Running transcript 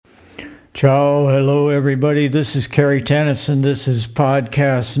Ciao, hello everybody. This is Kerry Tennyson. This is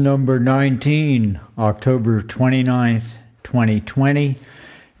podcast number 19, October 29th, 2020.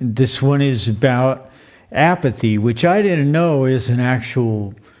 This one is about apathy, which I didn't know is an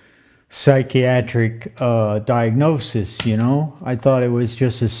actual psychiatric diagnosis, I thought it was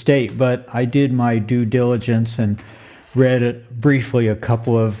just a state, but I did my due diligence and read it briefly, a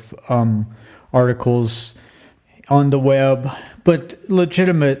couple of articles on the web, but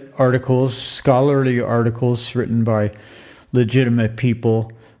legitimate articles, scholarly articles written by legitimate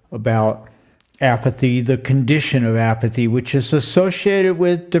people about apathy, the condition of apathy, which is associated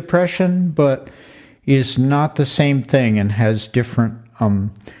with depression, but is not the same thing and has different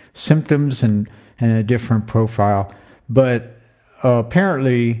symptoms and a different profile. But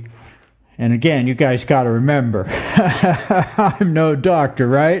apparently, and again, you guys got to remember, I'm no doctor,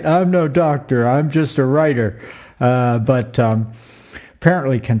 right? I'm no doctor. I'm just a writer. But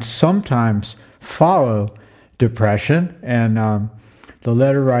apparently can sometimes follow depression. And the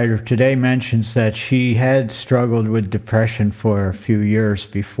letter writer today mentions that she had struggled with depression for a few years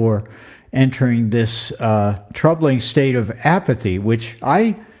before entering this troubling state of apathy, which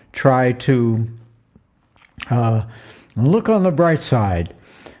I try to look on the bright side.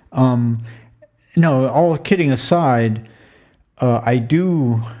 All kidding aside, I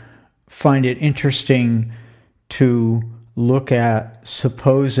do find it interesting to look at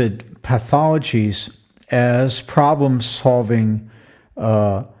supposed pathologies as problem-solving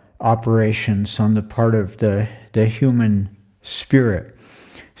operations on the part of the human spirit.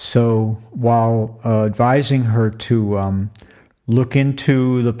 So while advising her to look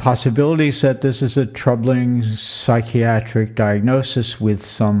into the possibilities that this is a troubling psychiatric diagnosis with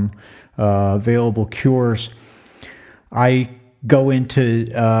some available cures, I go into,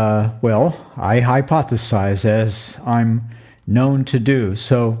 I hypothesize as I'm known to do.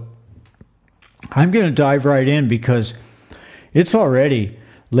 So I'm going to dive right in because it's already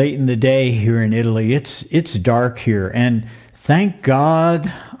late in the day here in Italy. It's dark here, and thank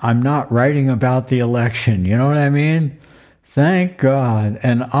God I'm not writing about the election. You know what I mean? Thank God.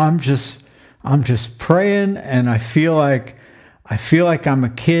 And I'm just praying, and I feel like I'm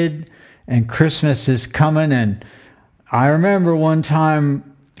a kid and Christmas is coming. And I remember one time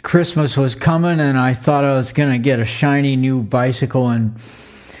Christmas was coming and I thought I was going to get a shiny new bicycle, and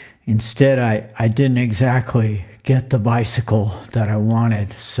instead I didn't exactly get the bicycle that I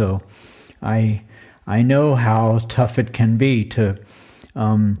wanted. So I know how tough it can be to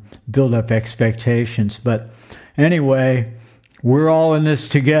build up expectations. But anyway, we're all in this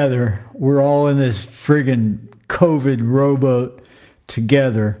together. We're all in this friggin' COVID rowboat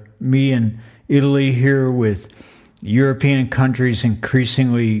together. Me and Italy here with European countries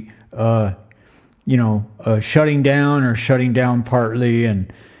increasingly, shutting down partly,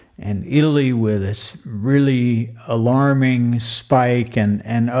 and Italy with this really alarming spike,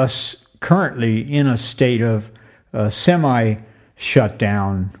 and us currently in a state of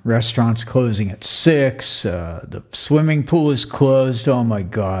semi-shutdown. Restaurants closing at 6. The swimming pool is closed. Oh my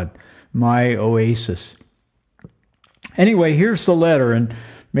God, my oasis. Anyway, here's the letter, and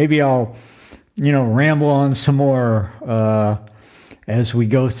maybe I'll ramble on some more as we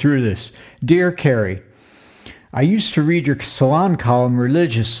go through this. Dear Kerry, I used to read your Salon column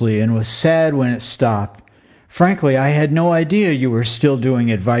religiously and was sad when it stopped. Frankly, I had no idea you were still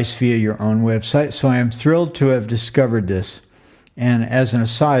doing advice via your own website, so I am thrilled to have discovered this. And as an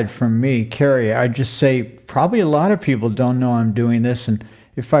aside from me, Kerry, I'd just say probably a lot of people don't know I'm doing this, and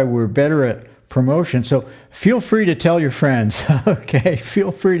if I were better at promotion. So feel free to tell your friends, okay?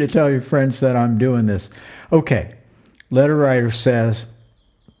 Feel free to tell your friends that I'm doing this. Okay, letter writer says,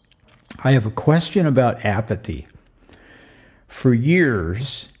 I have a question about apathy. For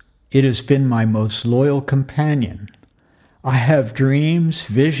years, it has been my most loyal companion. I have dreams,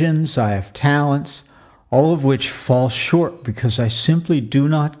 visions, I have talents, all of which fall short because I simply do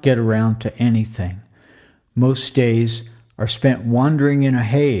not get around to anything. Most days are spent wandering in a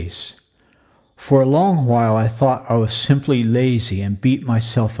haze. For a long while, I thought I was simply lazy and beat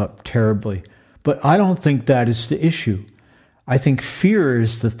myself up terribly. But I don't think that is the issue. I think fear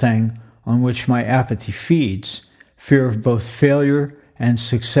is the thing on which my apathy feeds, fear of both failure and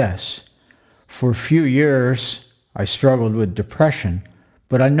success. For a few years, I struggled with depression,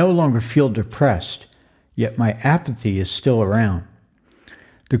 but I no longer feel depressed, yet my apathy is still around.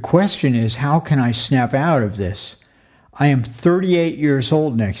 The question is, how can I snap out of this? I am 38 years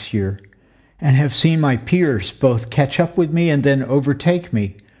old next year, and have seen my peers both catch up with me and then overtake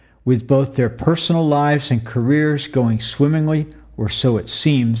me, with both their personal lives and careers going swimmingly, or so it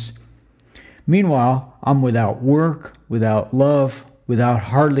seems. Meanwhile, I'm without work, without love, without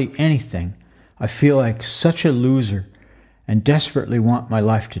hardly anything. I feel like such a loser and desperately want my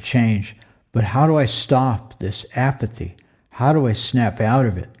life to change. But how do I stop this apathy? How do I snap out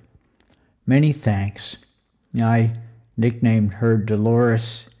of it? Many thanks. I nicknamed her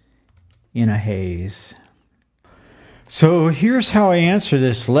Dolores in a Haze. So here's how I answer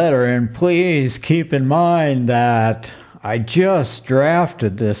this letter, and please keep in mind that I just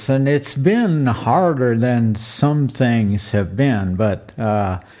drafted this, and it's been harder than some things have been, but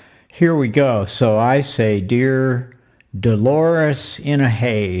here we go. So I say, Dear Dolores in a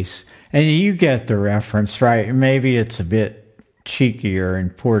Haze, and you get the reference, right? Maybe it's a bit cheeky or in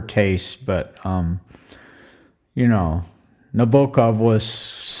poor taste, but, Nabokov was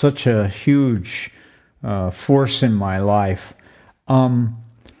such a huge force in my life.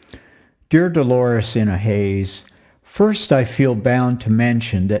 Dear Dolores in a Haze, first, I feel bound to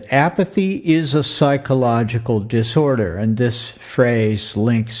mention that apathy is a psychological disorder, and this phrase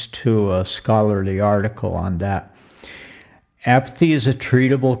links to a scholarly article on that. Apathy is a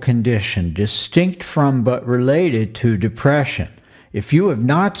treatable condition, distinct from but related to depression. If you have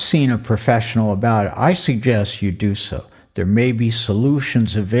not seen a professional about it, I suggest you do so. There may be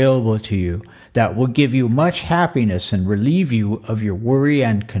solutions available to you that will give you much happiness and relieve you of your worry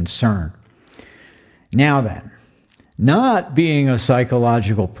and concern. Now then, not being a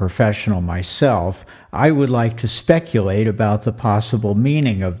psychological professional myself, I would like to speculate about the possible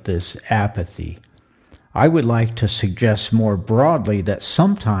meaning of this apathy. I would like to suggest more broadly that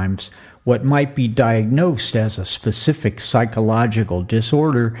sometimes what might be diagnosed as a specific psychological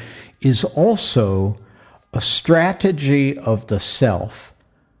disorder is also a strategy of the self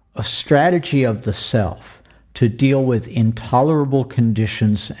to deal with intolerable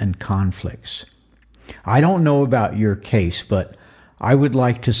conditions and conflicts. I don't know about your case, but I would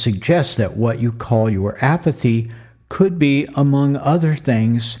like to suggest that what you call your apathy could be, among other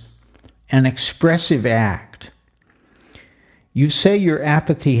things, an expressive act. You say your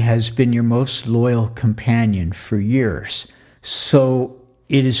apathy has been your most loyal companion for years, so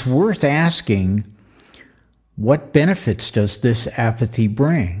it is worth asking, what benefits does this apathy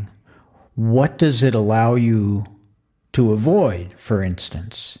bring? What does it allow you to avoid, for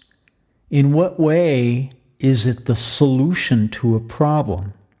instance? In what way is it the solution to a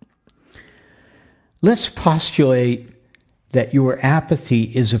problem? Let's postulate that your apathy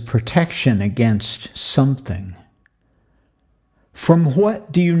is a protection against something. From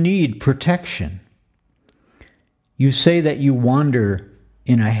what do you need protection? You say that you wander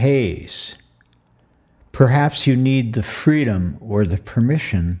in a haze. Perhaps you need the freedom or the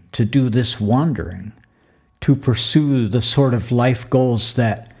permission to do this wandering, to pursue the sort of life goals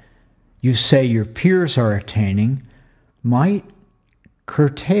that you say your peers are attaining, might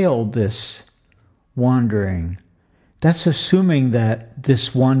curtail this wandering. That's assuming that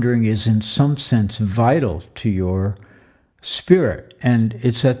this wandering is in some sense vital to your spirit. And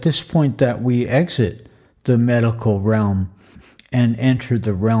it's at this point that we exit the medical realm and enter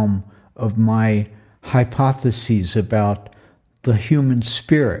the realm of my hypotheses about the human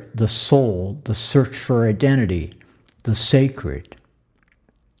spirit, the soul, the search for identity, the sacred.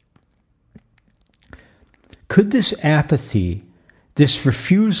 Could this apathy, this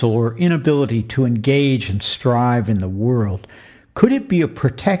refusal or inability to engage and strive in the world, could it be a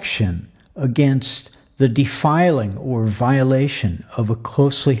protection against the defiling or violation of a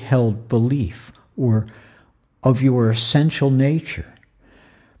closely held belief or of your essential nature?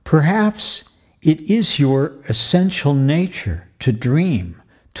 Perhaps it is your essential nature to dream,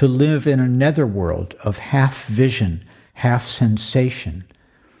 to live in a netherworld of half vision, half sensation.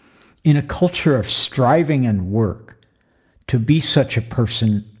 In a culture of striving and work, to be such a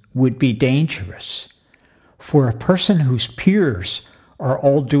person would be dangerous. For a person whose peers are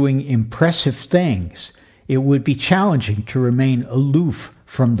all doing impressive things, it would be challenging to remain aloof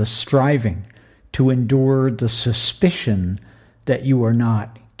from the striving, to endure the suspicion that you are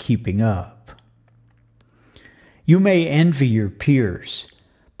not keeping up. You may envy your peers,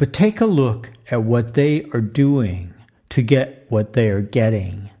 but take a look at what they are doing to get what they are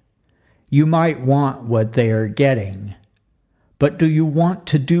getting. You might want what they are getting, but do you want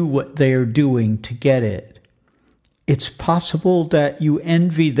to do what they are doing to get it? It's possible that you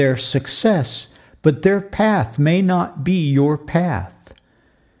envy their success, but their path may not be your path.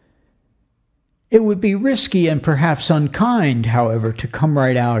 It would be risky and perhaps unkind, however, to come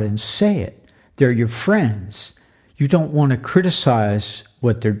right out and say it. They're your friends. You don't want to criticize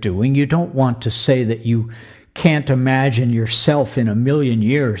what they're doing. You don't want to say that you can't imagine yourself in a million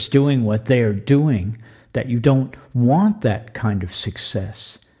years doing what they are doing, that you don't want that kind of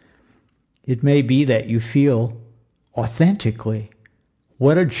success. It may be that you feel authentically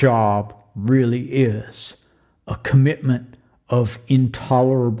what a job really is. A commitment of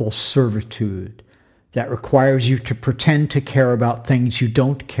intolerable servitude that requires you to pretend to care about things you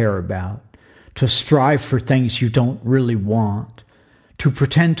don't care about, to strive for things you don't really want, to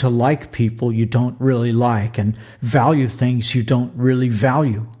pretend to like people you don't really like and value things you don't really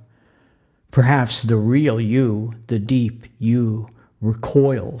value. Perhaps the real you, the deep you,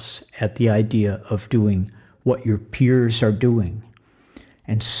 recoils at the idea of doing what your peers are doing.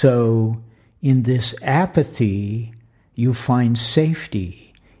 And so, in this apathy, you find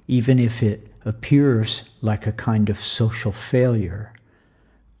safety, even if it appears like a kind of social failure.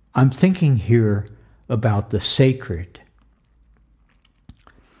 I'm thinking here about the sacred.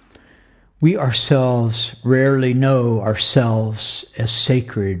 We ourselves rarely know ourselves as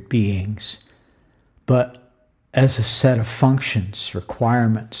sacred beings, but as a set of functions,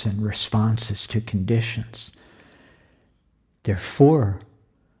 requirements, and responses to conditions. Therefore,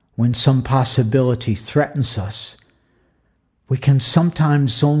 when some possibility threatens us, we can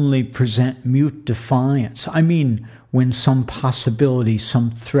sometimes only present mute defiance. I mean, when some possibility,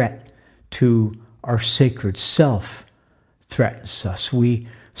 some threat to our sacred self threatens us, we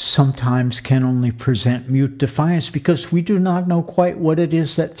sometimes can only present mute defiance because we do not know quite what it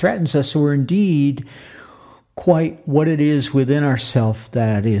is that threatens us, or indeed quite what it is within ourselves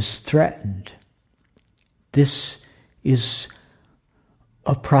that is threatened. This is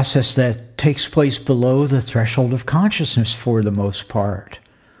a process that takes place below the threshold of consciousness for the most part,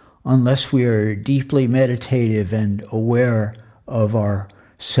 unless we are deeply meditative and aware of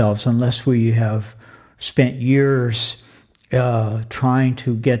ourselves, unless we have spent years trying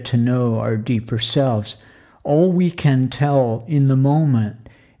to get to know our deeper selves. All we can tell in the moment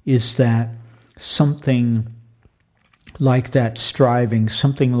is that something like that striving,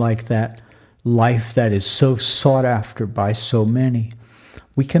 something like that life that is so sought after by so many,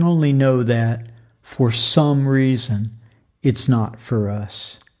 we can only know that for some reason it's not for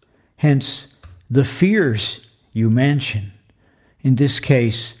us. Hence, the fears you mention. In this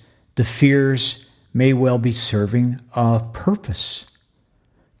case, the fears may well be serving a purpose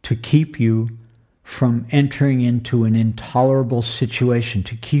to keep you from entering into an intolerable situation,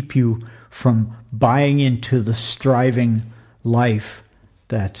 to keep you from buying into the striving life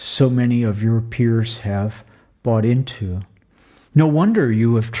that so many of your peers have bought into. No wonder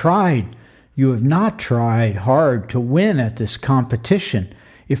you have not tried hard to win at this competition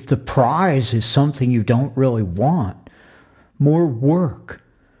if the prize is something you don't really want. More work,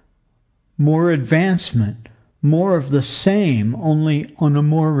 more advancement, more of the same, only on a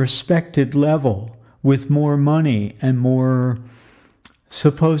more respected level, with more money and more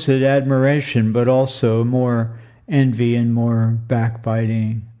supposed admiration, but also more envy and more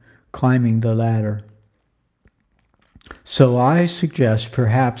backbiting, climbing the ladder. So I suggest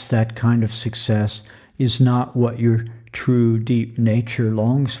perhaps that kind of success is not what your true deep nature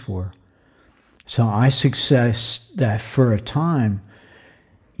longs for. So I suggest that for a time,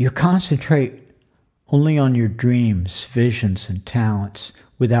 you concentrate only on your dreams, visions, and talents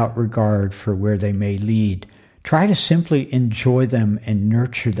without regard for where they may lead. Try to simply enjoy them and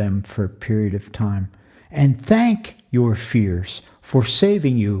nurture them for a period of time. And thank your fears for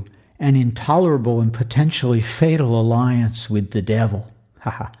saving you an intolerable and potentially fatal alliance with the devil.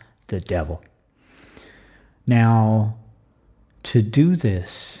 The devil. Now, to do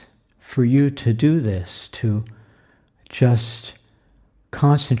this, for you to do this, to just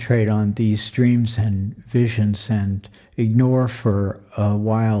concentrate on these dreams and visions and ignore for a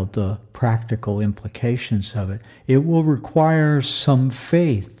while the practical implications of it, it will require some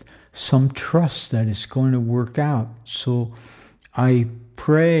faith, some trust that it's going to work out. So I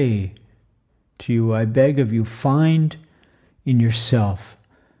pray to you, I beg of you, find in yourself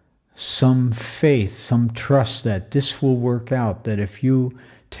some faith, some trust that this will work out, that if you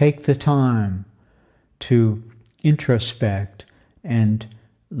take the time to introspect and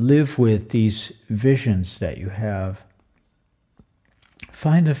live with these visions that you have,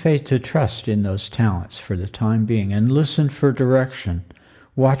 find the faith to trust in those talents for the time being and listen for direction.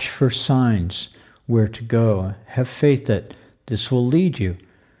 Watch for signs where to go. Have faith that this will lead you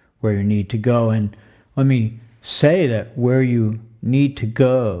where you need to go. And let me say that where you need to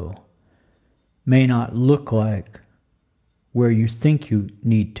go may not look like where you think you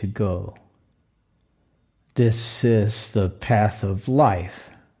need to go. This is the path of life.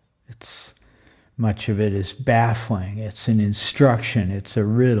 Much of it is baffling. It's an instruction. It's a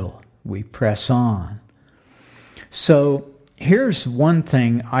riddle. We press on. So here's one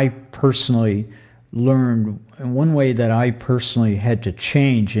thing I personally learned, and one way that I personally had to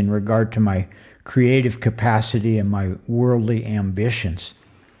change in regard to my creative capacity and my worldly ambitions.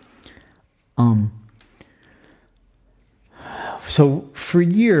 So for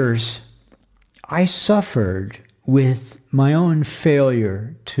years, I suffered with my own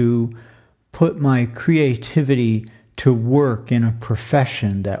failure to put my creativity to work in a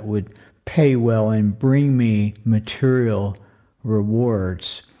profession that would pay well and bring me material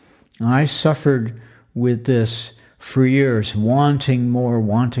rewards. I suffered with this for years, wanting more,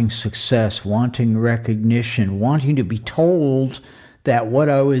 wanting success, wanting recognition, wanting to be told that what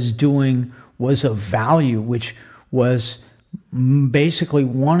I was doing was of value, which was basically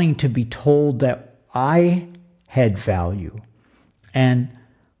wanting to be told that I had value. And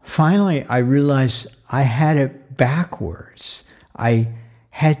finally, I realized I had it backwards. I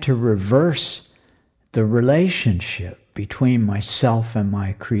had to reverse the relationship between myself and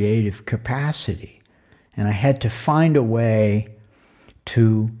my creative capacity. And I had to find a way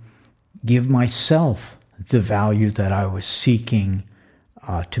to give myself the value that I was seeking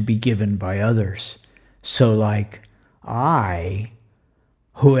to be given by others. So like I,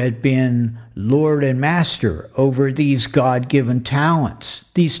 who had been Lord and Master over these God-given talents,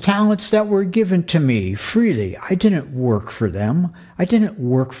 these talents that were given to me freely. I didn't work for them. I didn't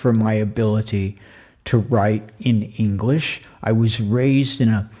work for my ability to write in English. I was raised in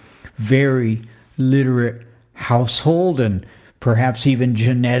a very literate household, and perhaps even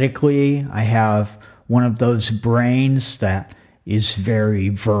genetically, I have one of those brains that is very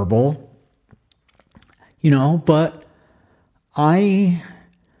verbal, but I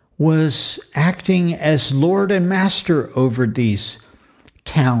was acting as Lord and Master over these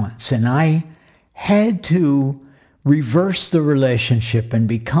talents, and I had to reverse the relationship and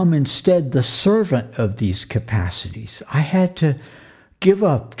become instead the servant of these capacities. I had to give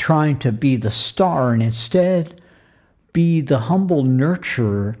up trying to be the star and instead be the humble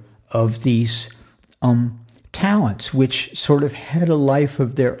nurturer of these talents, which sort of had a life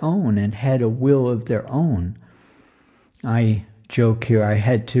of their own and had a will of their own. I joke here, I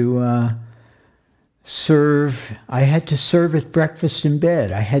had to serve at breakfast and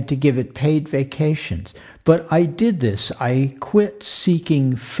bed. I had to give it paid vacations. But I did this. I quit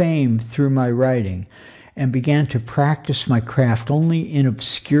seeking fame through my writing and began to practice my craft only in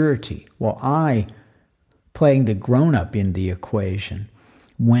obscurity, while I, playing the grown-up in the equation,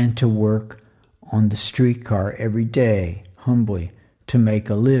 went to work on the streetcar every day, humbly, to make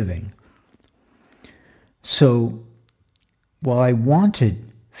a living. So, while I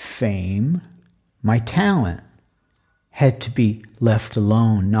wanted fame, my talent had to be left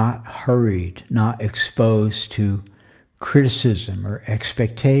alone, not hurried, not exposed to criticism or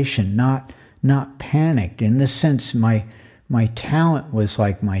expectation, not panicked. In this sense, my talent was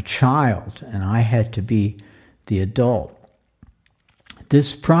like my child, and I had to be the adult.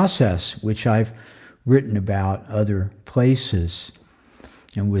 This process, which I've written about other places,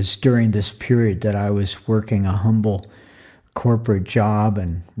 and was during this period that I was working a humble corporate job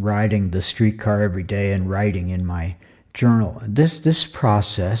and riding the streetcar every day and writing in my journal. This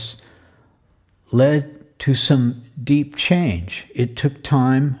process led to some deep change. It took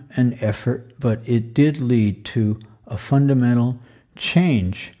time and effort, but it did lead to a fundamental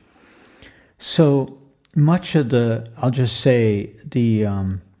change. So much of the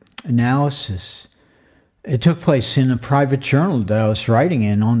analysis, it took place in a private journal that I was writing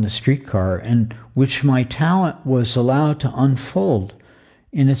in on the streetcar, and which my talent was allowed to unfold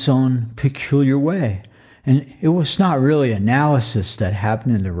in its own peculiar way. And it was not really analysis that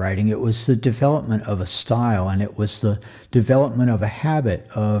happened in the writing. It was the development of a style, and it was the development of a habit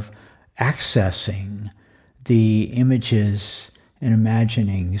of accessing the images and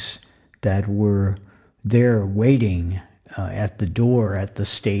imaginings that were there waiting at the door, at the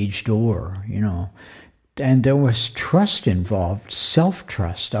stage door, And there was trust involved,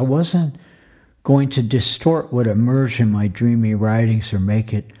 self-trust. I wasn't going to distort what emerged in my dreamy writings or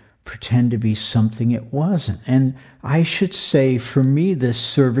make it pretend to be something it wasn't. And I should say, for me, this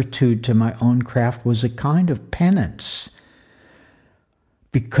servitude to my own craft was a kind of penance.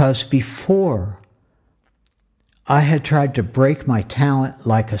 Because before, I had tried to break my talent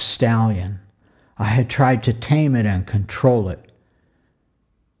like a stallion. I had tried to tame it and control it.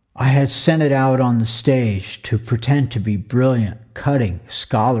 I had sent it out on the stage to pretend to be brilliant, cutting,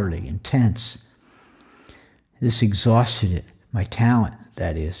 scholarly, intense. This exhausted it, my talent,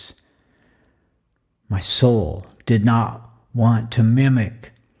 that is. My soul did not want to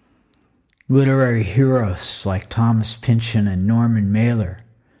mimic literary heroes like Thomas Pynchon and Norman Mailer.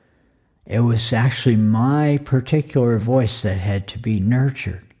 It was actually my particular voice that had to be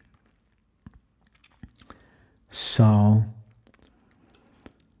nurtured. So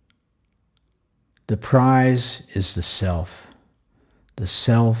The prize is the self. The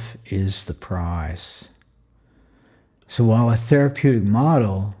self is the prize. So while a therapeutic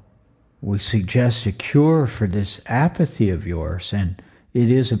model would suggest a cure for this apathy of yours, and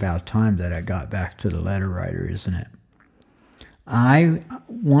it is about time that I got back to the letter writer, isn't it? I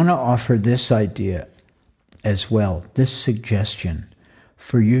want to offer this idea as well, this suggestion,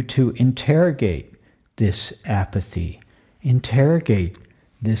 for you to interrogate this apathy, interrogate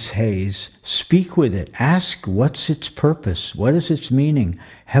this haze, speak with it, ask what's its purpose, what is its meaning,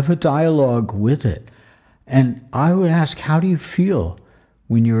 have a dialogue with it. And I would ask, how do you feel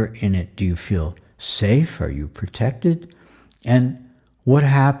when you're in it? Do you feel safe? Are you protected? And what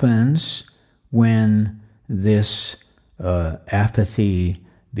happens when this apathy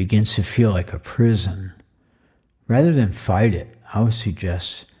begins to feel like a prison? Rather than fight it, I would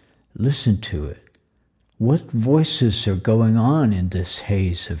suggest listen to it. What voices are going on in this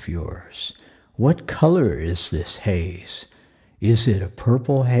haze of yours? What color is this haze? Is it a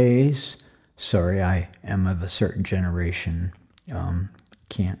purple haze? Sorry, I am of a certain generation.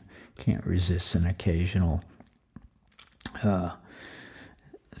 Can't resist an occasional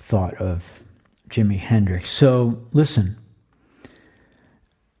thought of Jimi Hendrix. So listen,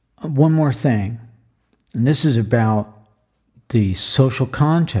 one more thing, and this is about the social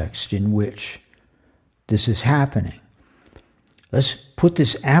context in which this is happening. Let's put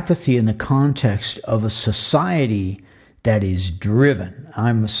this apathy in the context of a society that is driven.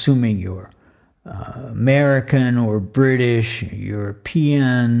 I'm assuming you're American or British,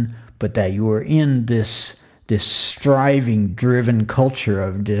 European, but that you are in this striving, driven culture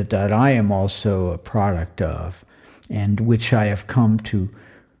of that I am also a product of, and which I have come to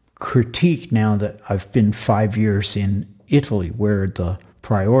critique now that I've been 5 years in Italy, where the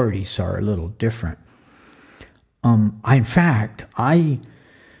priorities are a little different. In fact, I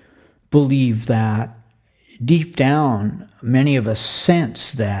believe that deep down, many of us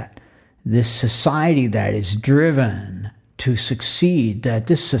sense that this society that is driven to succeed, that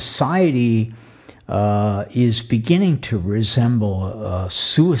this society is beginning to resemble a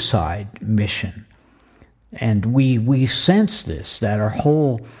suicide mission. And we sense this, that our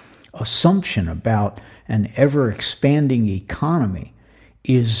whole assumption about an ever-expanding economy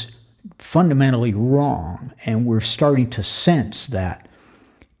is fundamentally wrong. And we're starting to sense that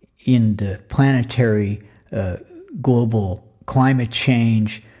in the planetary global climate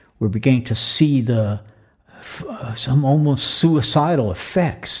change, we're beginning to see some almost suicidal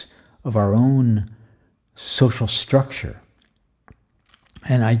effects of our own social structure.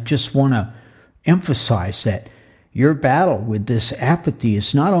 And I just want to emphasize that your battle with this apathy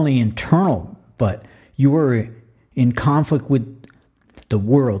is not only internal, but you are in conflict with the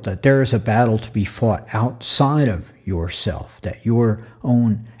world, that there is a battle to be fought outside of yourself, that your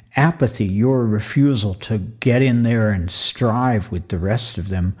own apathy, your refusal to get in there and strive with the rest of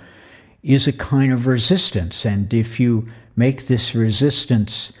them is a kind of resistance. And if you make this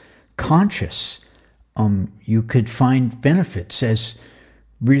resistance conscious, you could find benefits as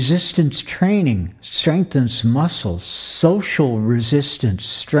resistance training strengthens muscles. Social resistance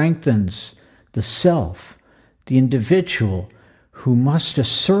strengthens the self, the individual who must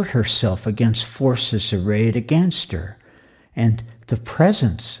assert herself against forces arrayed against her. And the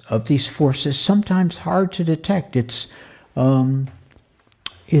presence of these forces sometimes hard to detect. It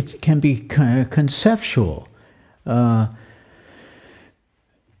can be conceptual.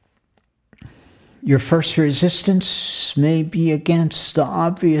 Your first resistance may be against the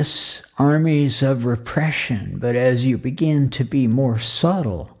obvious armies of repression, but as you begin to be more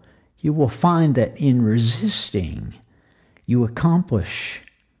subtle, you will find that in resisting, you accomplish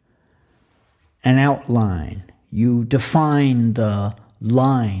an outline. You define the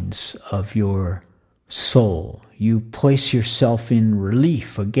lines of your soul. You place yourself in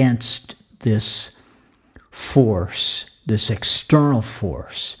relief against this force, this external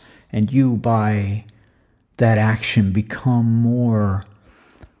force, and you, by that action, become more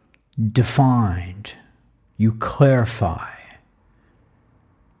defined. You clarify.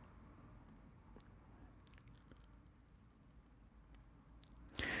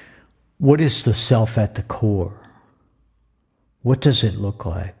 What is the self at the core? What does it look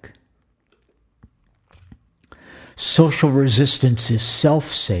like? Social resistance is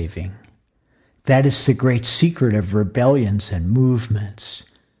self-saving. That is the great secret of rebellions and movements.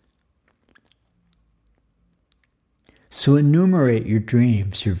 So enumerate your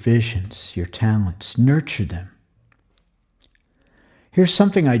dreams, your visions, your talents, nurture them. Here's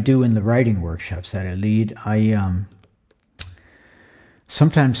something I do in the writing workshops that I lead. I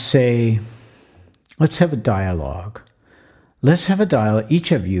sometimes say, let's have a dialogue. Let's have a dialogue.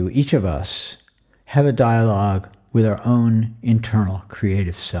 Each of you, each of us, have a dialogue with our own internal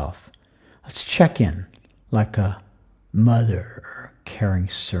creative self. Let's check in like a mother or a caring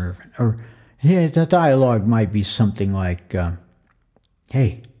servant. Or the dialogue might be something like,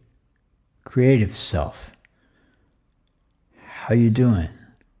 hey, creative self, how you doing?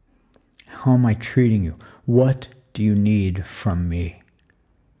 How am I treating you? What do you need from me?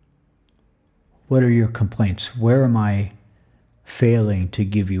 What are your complaints? Where am I failing to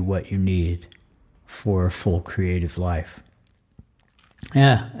give you what you need for a full creative life?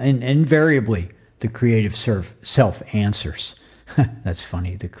 Yeah, and invariably, the creative self answers. That's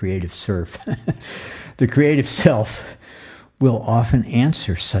funny, the creative self. The creative self will often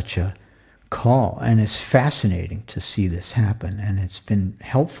answer such a call, and it's fascinating to see this happen, and it's been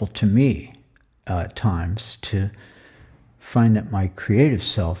helpful to me at times to find that my creative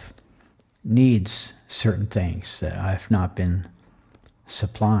self needs certain things that I've not been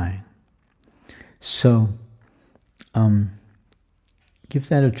supplying. So give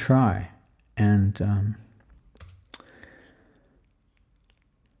that a try, and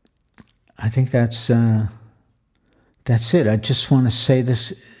I think that's it. I just want to say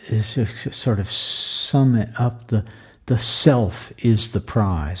this is to sort of sum it up. The self is the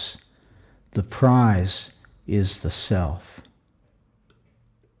prize. The prize is the self.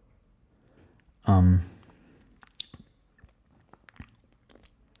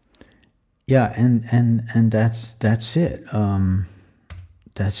 Yeah, and that's it.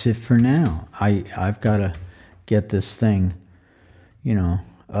 That's it for now. I've got to get this thing,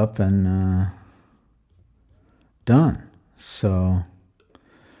 up and done. So,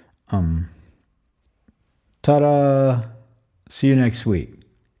 ta-da! See you next week.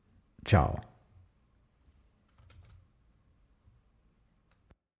 Ciao.